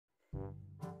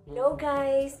Hello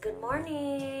guys! Good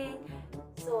morning!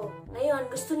 So,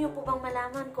 ngayon, gusto niyo po bang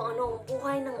malaman kung ano ang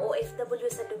buhay ng OFW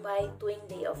sa Dubai tuwing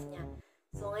day off niya?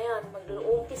 So, ngayon,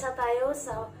 mag-uumpisa tayo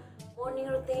sa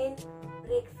morning routine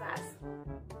breakfast.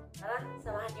 Tara,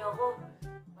 samahan niyo ako.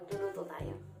 Magluluto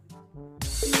tayo.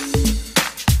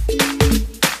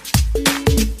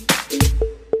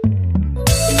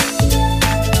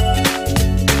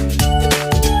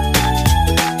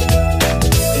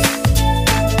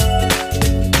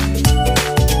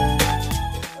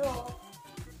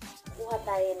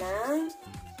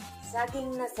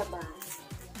 Saging na saba.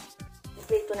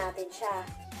 Iprito natin siya.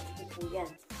 Ito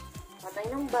yan. Patay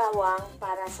ng bawang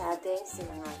para sa ating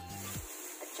sinangag.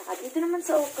 At saka dito naman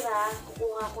sa okra,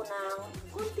 kukuha ko ng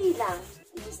kunti lang.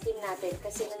 I-steam natin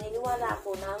kasi naniniwala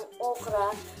ako na ang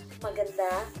okra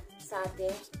maganda sa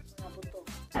ating mga buto.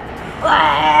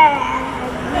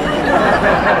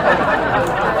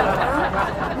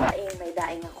 May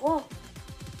daing ako.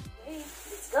 Okay,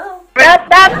 let's go!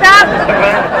 Stop!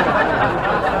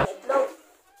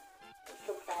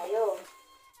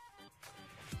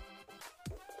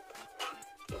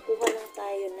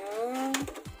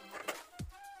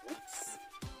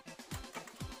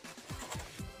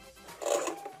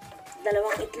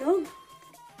 Dalawang itlog.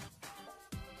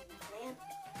 Ayan.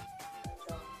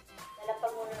 So,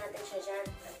 lalapag muna natin siya dyan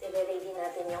at i-ready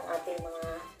natin yung ating mga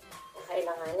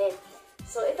kakailanganin.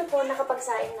 So, ito po,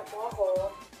 nakapagsaing na po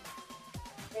ako.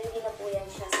 Ready na po yan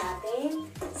siya sa ating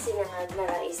sinangag na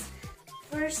rice.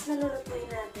 First na lulutuin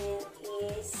natin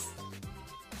is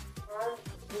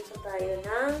dito tayo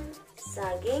ng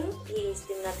saging.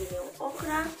 I-steam natin yung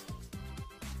okra.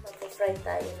 Mag-fry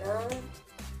tayo ng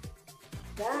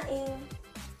daing.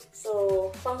 So,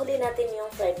 panghuli natin yung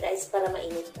fried rice para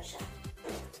mainit pa siya.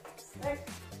 Start.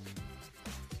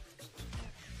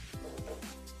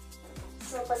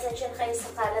 So, pasensya na kayo sa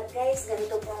kalat guys.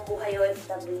 Ganito po ang buhay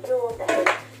OFW. Dahil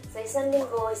sa isang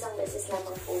linggo, isang beses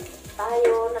lamang po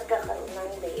tayo nagkakaroon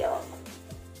ng day off.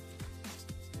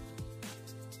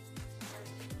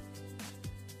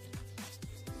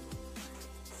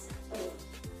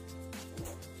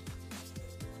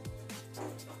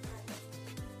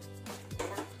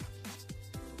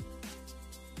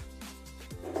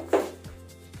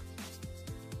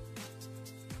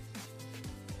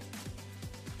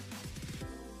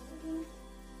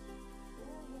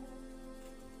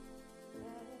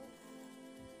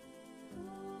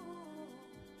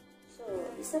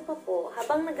 Isa pa po,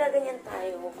 habang nagaganyan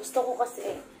tayo, gusto ko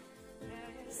kasi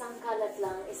isang kalat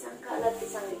lang, isang kalat,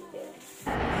 isang ligpit.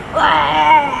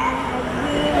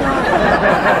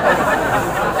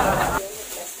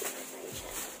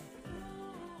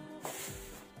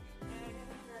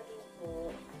 Laging po,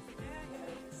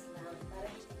 para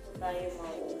hindi po tayo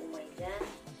mauumay dyan.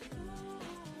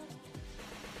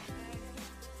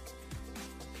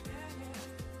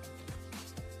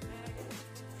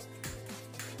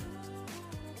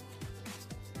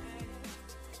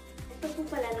 Ito po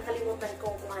pala, nakalimutan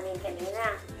kong kumanin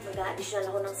kanina. Mag-a-additional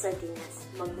ako ng sardinas.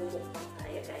 Magmumukbang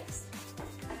tayo, guys.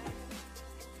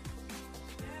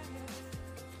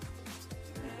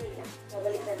 Okay lang.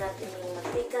 Babalik na natin yung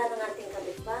mantika ng ating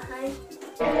kapitbahay.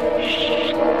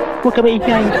 Huwag ka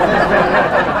maingay.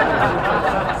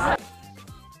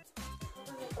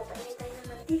 Magpapakain tayo ng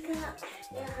mantika.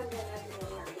 Ihahanda natin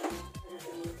yung ating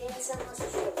ingredients sa mga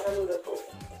susunod na luluto.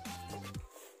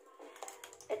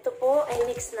 Ito po ay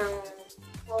mix ng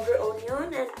powder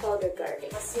onion and powder garlic.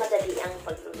 Mas madali ang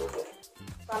pagluluto.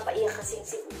 Papaiyak kasing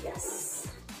sibuyas.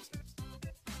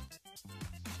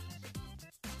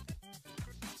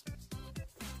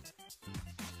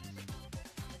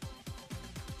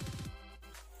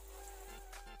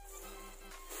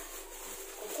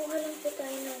 Kukuha lang po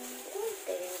tayo ng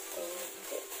konti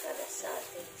para sa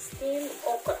ating steamed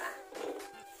okra.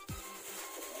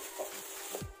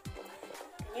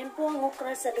 Yan po ang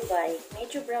okra sa Dubai.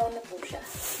 Medyo brown na po siya.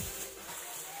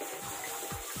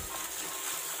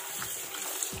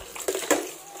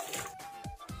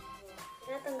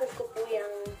 Tinatanggal ko po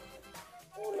yung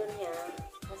ulo niya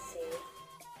kasi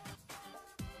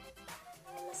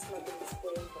mas mabilis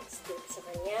po yung pag-steam sa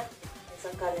kanya.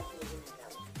 Isang kalat mo din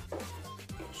lang.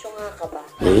 Syunga ka ba?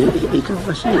 Ikaw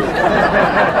kasi.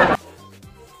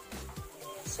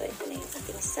 So, ito na yung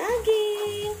ating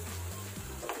saging.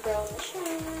 Brown na siya.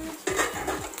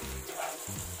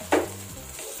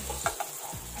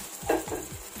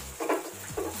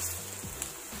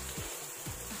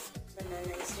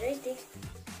 Banana is ready.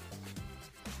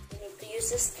 You need to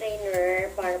use a strainer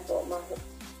para po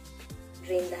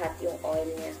ma-drain lahat yung oil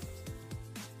niya.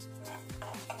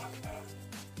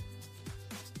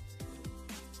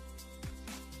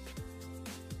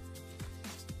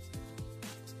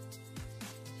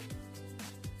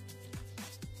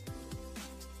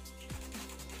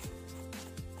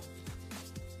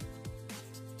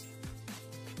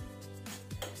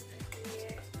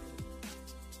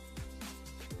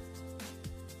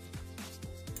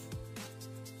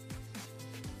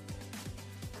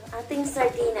 ating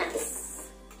sardinas.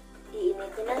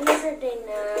 Iinitin lang yung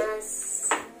sardinas.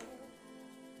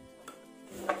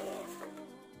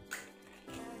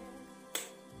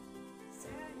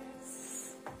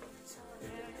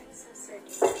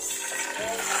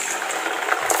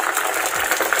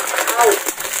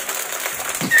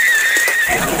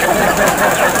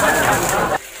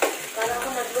 Para ako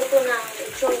nagluto ng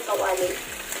lechong kawali.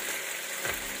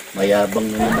 Mayabang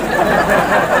na naman.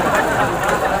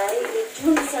 Ay,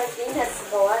 lechong sardinas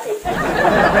kawali.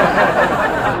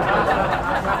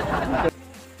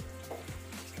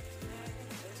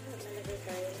 Lalagay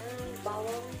tayo ng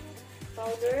bawang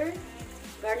powder,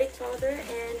 garlic powder,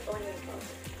 and onion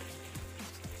powder.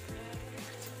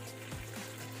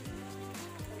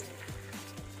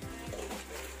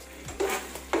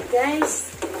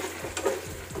 Guys,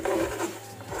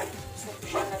 so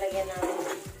siya nalagyan ng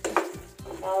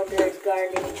powdered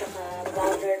garlic tsaka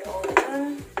powdered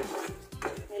onion.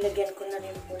 Nilagyan ko na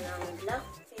rin po ng black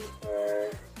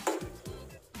pepper.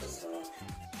 So,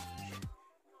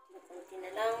 makunti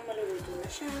na lang, maluluto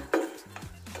na siya.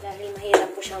 Dahil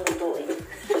mahirap po siyang lutuin.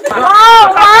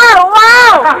 Wow! Wow!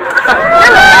 Wow!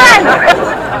 Naman!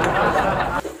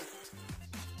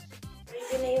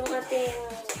 Ready na yung ating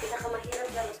pinakamahirap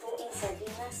na lutuin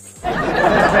sardinas.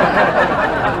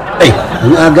 Ay,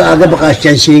 ang aga-aga baka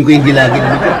siyansihin ko yung gilagid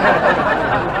mo.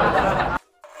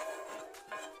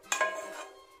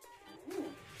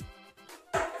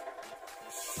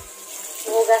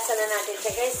 Hugasan na natin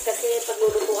siya guys kasi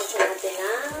paglulutuan siya natin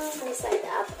ng side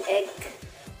up egg.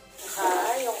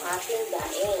 Saka yung ating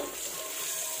daing.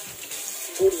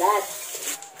 Bulat.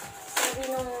 Sabi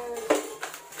nung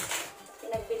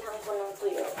pinagbilhan ko ng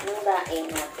tuyo, yung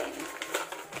daing natin.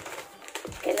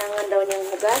 Kailangan daw niyang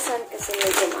hugasan kasi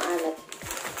medyo maalat.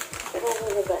 Pero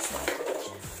hugasan natin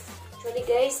siya. Actually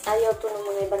guys, ayaw to ng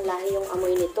mga ibang lahi yung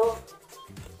amoy nito.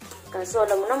 Kaso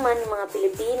alam mo naman, yung mga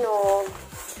Pilipino,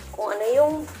 kung ano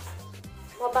yung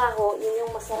mabaho, yun yung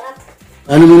masarap.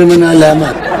 Ano mo naman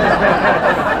naalaman?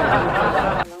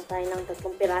 Lang tayo ng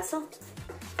 3 piraso.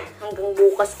 Hanggang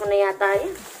bukas ko na yata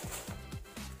yan.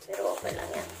 Pero okay lang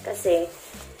yan. Kasi,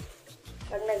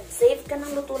 pag nag-save ka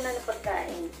ng luto na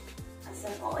pagkain, as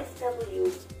an OFW,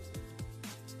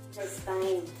 less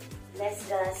time, less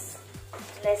gas,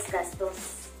 less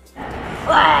gastos.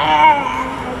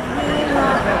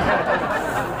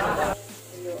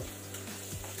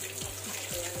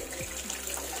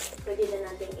 Pwede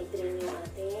na natin i-drain yung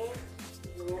ating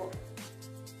tuyo.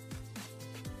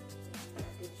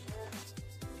 Natin siya.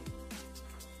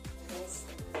 Yes.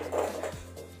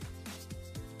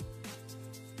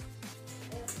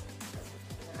 Ayan.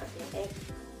 Ating egg.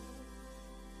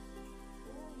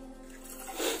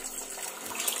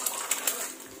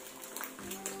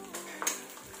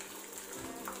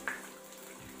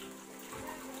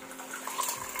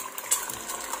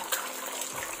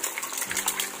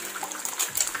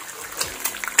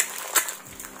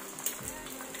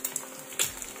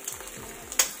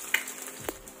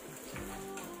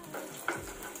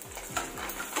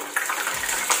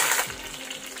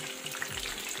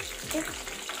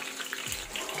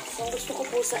 So, gusto ko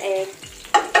po sa egg,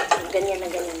 ganyan na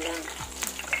ganyan lang.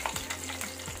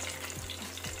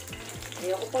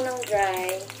 Ayoko po ng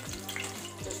dry.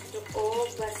 Gusto ko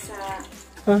basa.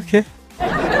 Okay.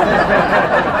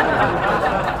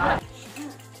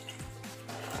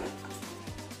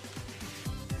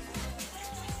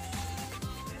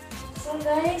 So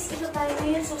guys, ito tayo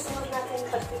ngayon. Susunod natin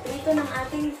pagpiprito ng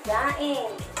ating daing.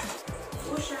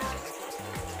 Ito siya.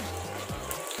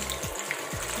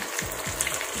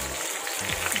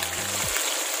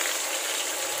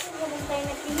 Habang tayo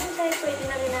naghihintay, pwede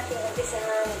na rin natin umpisa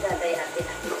ng dadayatin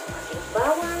natin ang ating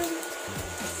bawang.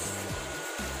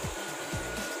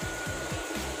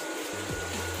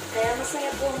 Kaya masaya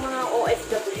po ang mga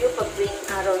OFW pag tuwing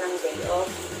araw ng day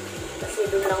off. Kasi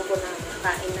doon lang po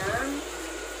nakakain ng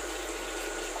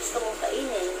gusto mong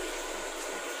kainin.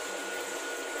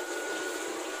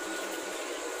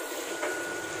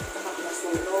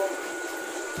 Makakasunog.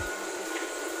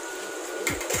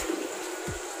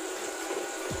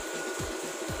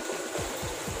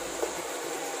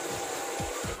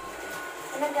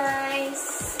 Ano guys?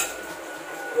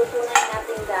 Luto na yung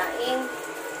ating daing.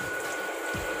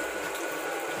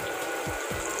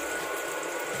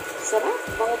 Sarap.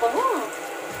 Bango-bango.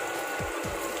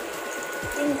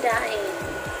 Ating daing.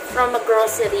 From a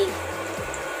grocery.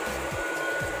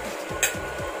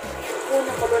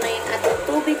 Nakulo na yung ating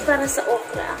tubig para sa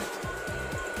okra.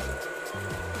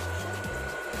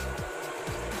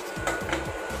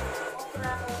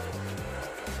 Okra ko.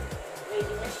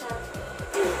 Ready na siya.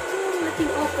 Yung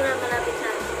ating okra malapit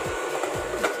na.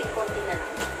 Konti-konti na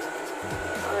lang.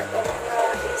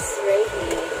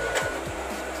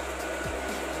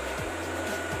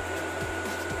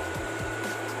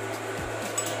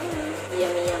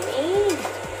 yummy, yummy.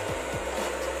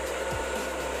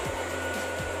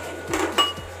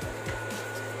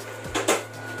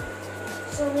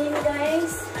 So, ngayon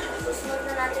guys, susunod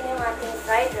na natin yung ating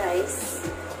fried rice.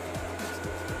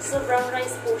 So, brown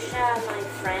rice po siya, my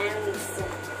friends.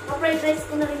 Ma-fried rice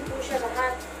ko na rin po siya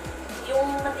lahat. Yung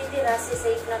matitira,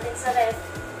 sisave natin sa ref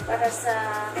para sa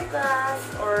bukas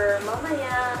or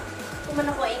mamaya. Kung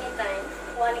man ako anytime,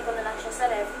 kuhanin ko na lang siya sa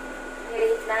ref.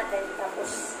 Nilate natin,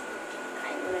 tapos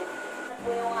kain ulit. At po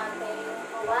yung ating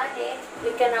kawali.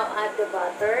 We can now add the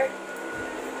butter.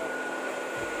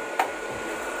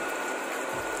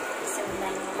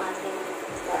 Isamlan yung ating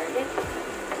garlic.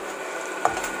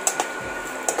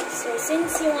 So,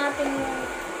 since yung ating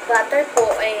butter po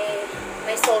ay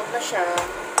may salt na siya,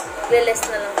 magle-less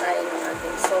na lang tayo ng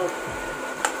ating salt.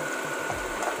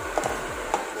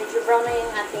 Medyo brown na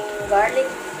yung ating garlic.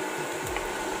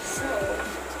 So,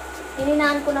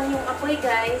 hininaan ko lang yung apoy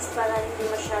guys para hindi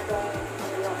masyadong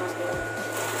ano yung ating.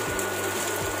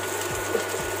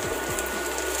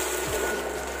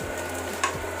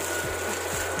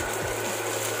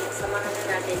 Samahan na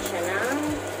natin siya ng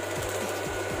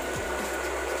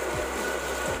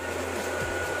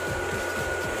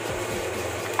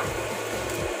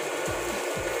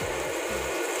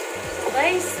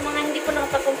guys, mga hindi po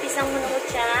nakapag-umpisang manood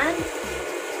dyan.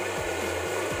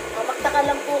 Magtaka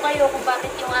lang po kayo kung bakit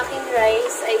yung aking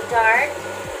rice ay dark.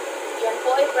 Yan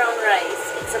po ay brown rice.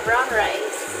 It's a brown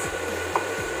rice.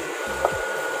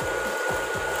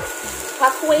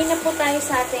 Halfway na po tayo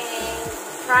sa ating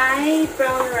fried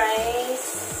brown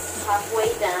rice. Halfway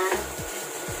done.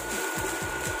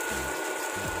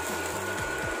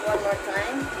 One more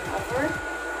time. Over.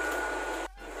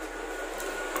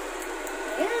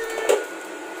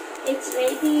 It's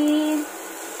ready.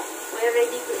 We're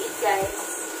ready to eat, guys.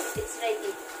 It's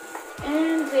ready.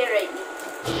 And we're ready.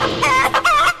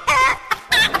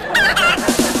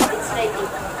 It's ready.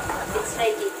 It's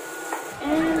ready.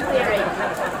 And we're ready.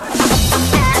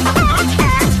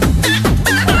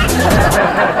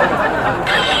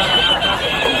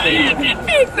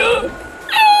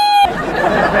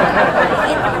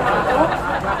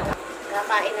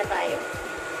 Kakain na tayo.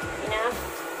 Enough.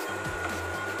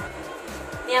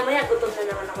 Maya-maya, gutom na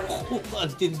naman ako nito.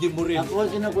 Antindi mo rin. Ako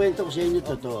ang kinakwento ko sa inyo,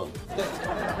 totoo.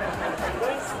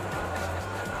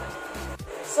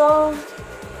 So,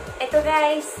 eto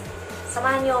guys,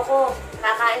 samahan niyo ako.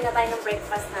 Kakain na tayo ng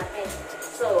breakfast natin.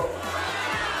 So,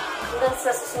 hanggang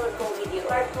sa susunod kong video,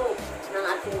 part 2 ng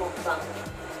ating mukbang.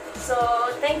 So,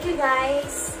 thank you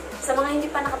guys. Sa mga hindi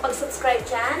pa nakapag-subscribe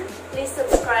dyan, please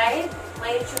subscribe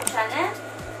my YouTube channel.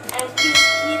 And please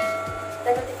hit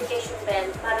the notification bell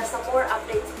para sa more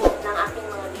updates po ng aking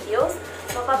mga videos.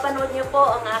 Mapapanood niyo po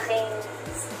ang aking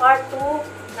part 2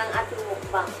 ng ating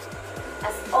mukbang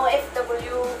as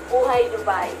OFW Buhay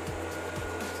Dubai.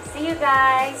 See you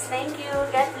guys! Thank you!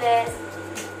 God bless!